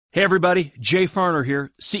Hey everybody, Jay Farner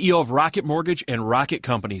here, CEO of Rocket Mortgage and Rocket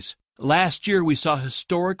Companies. Last year we saw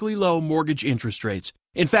historically low mortgage interest rates.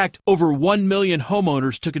 In fact, over 1 million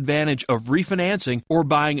homeowners took advantage of refinancing or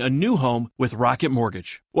buying a new home with Rocket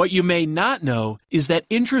Mortgage. What you may not know is that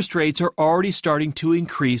interest rates are already starting to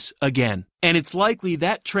increase again, and it's likely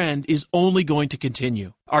that trend is only going to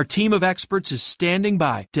continue. Our team of experts is standing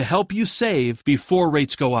by to help you save before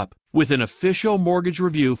rates go up. With an official mortgage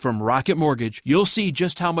review from Rocket Mortgage, you'll see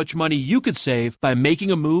just how much money you could save by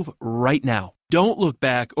making a move right now. Don't look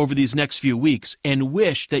back over these next few weeks and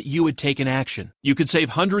wish that you had taken action. You could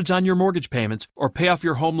save hundreds on your mortgage payments or pay off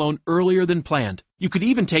your home loan earlier than planned. You could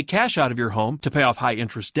even take cash out of your home to pay off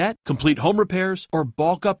high-interest debt, complete home repairs, or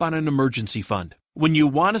bulk up on an emergency fund. When you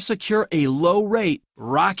want to secure a low rate,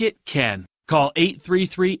 Rocket can. Call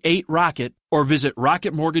 833-8ROCKET or visit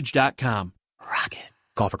rocketmortgage.com. Rocket.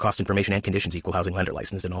 Call for cost information and conditions. Equal housing lender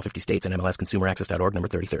licensed in all 50 states and MLSConsumerAccess.org number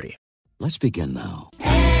 3030. Let's begin now.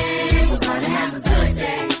 Hey, we're gonna have a good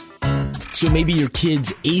day. So maybe your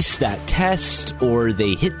kids aced that test, or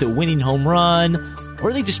they hit the winning home run,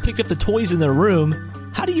 or they just picked up the toys in their room.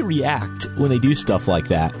 How do you react when they do stuff like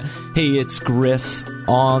that? Hey, it's Griff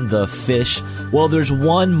on the Fish. Well, there's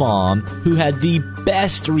one mom who had the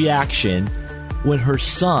best reaction when her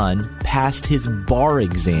son passed his bar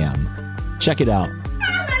exam. Check it out.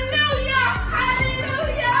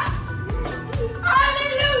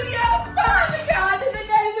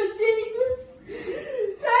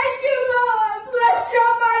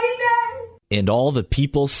 And all the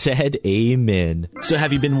people said amen. So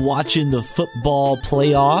have you been watching the football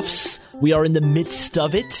playoffs? We are in the midst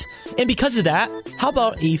of it. And because of that, how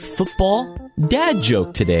about a football dad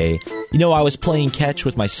joke today? You know, I was playing catch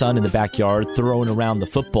with my son in the backyard, throwing around the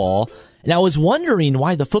football, and I was wondering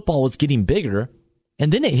why the football was getting bigger,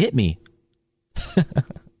 and then it hit me.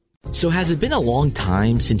 So has it been a long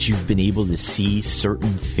time since you've been able to see certain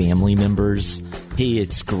family members? Hey,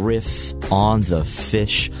 it's Griff on the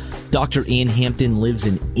Fish. Dr. Ann Hampton lives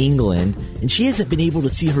in England, and she hasn't been able to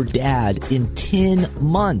see her dad in 10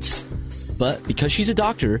 months. But because she's a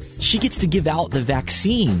doctor, she gets to give out the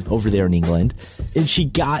vaccine over there in England, and she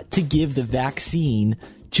got to give the vaccine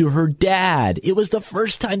to her dad. It was the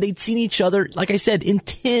first time they'd seen each other, like I said, in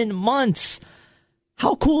 10 months.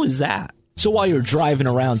 How cool is that? So while you're driving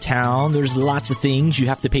around town, there's lots of things you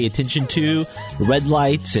have to pay attention to. Red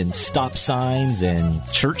lights and stop signs and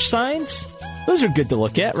church signs. Those are good to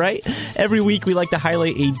look at, right? Every week we like to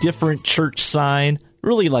highlight a different church sign.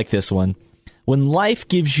 Really like this one. When life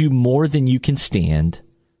gives you more than you can stand,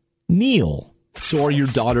 kneel. So are your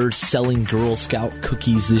daughters selling Girl Scout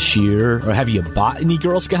cookies this year? Or have you bought any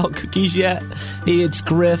Girl Scout cookies yet? Hey, it's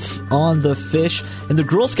Griff on the Fish. And the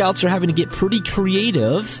Girl Scouts are having to get pretty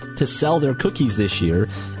creative to sell their cookies this year.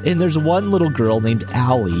 And there's one little girl named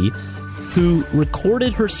Allie who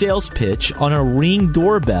recorded her sales pitch on a Ring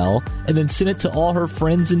doorbell and then sent it to all her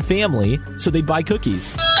friends and family so they buy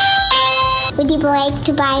cookies. Would you like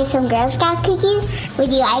to buy some Girl Scout cookies? Would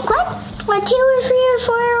you like one? Or 2 or 3 or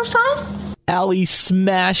 4 or 5? Allie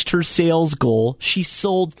smashed her sales goal. She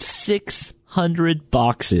sold 600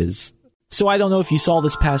 boxes. So I don't know if you saw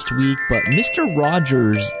this past week, but Mr.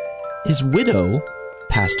 Rogers, his widow,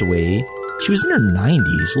 passed away. She was in her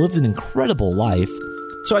 90s, lived an incredible life.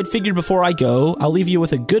 So I'd figured before I go, I'll leave you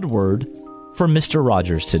with a good word from Mr.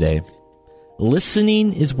 Rogers today.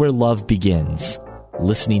 Listening is where love begins.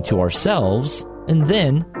 Listening to ourselves and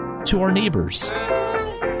then to our neighbors.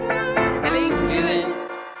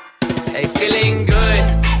 Feeling good,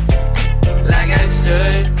 like I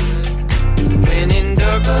should. When in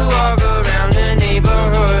dark, walk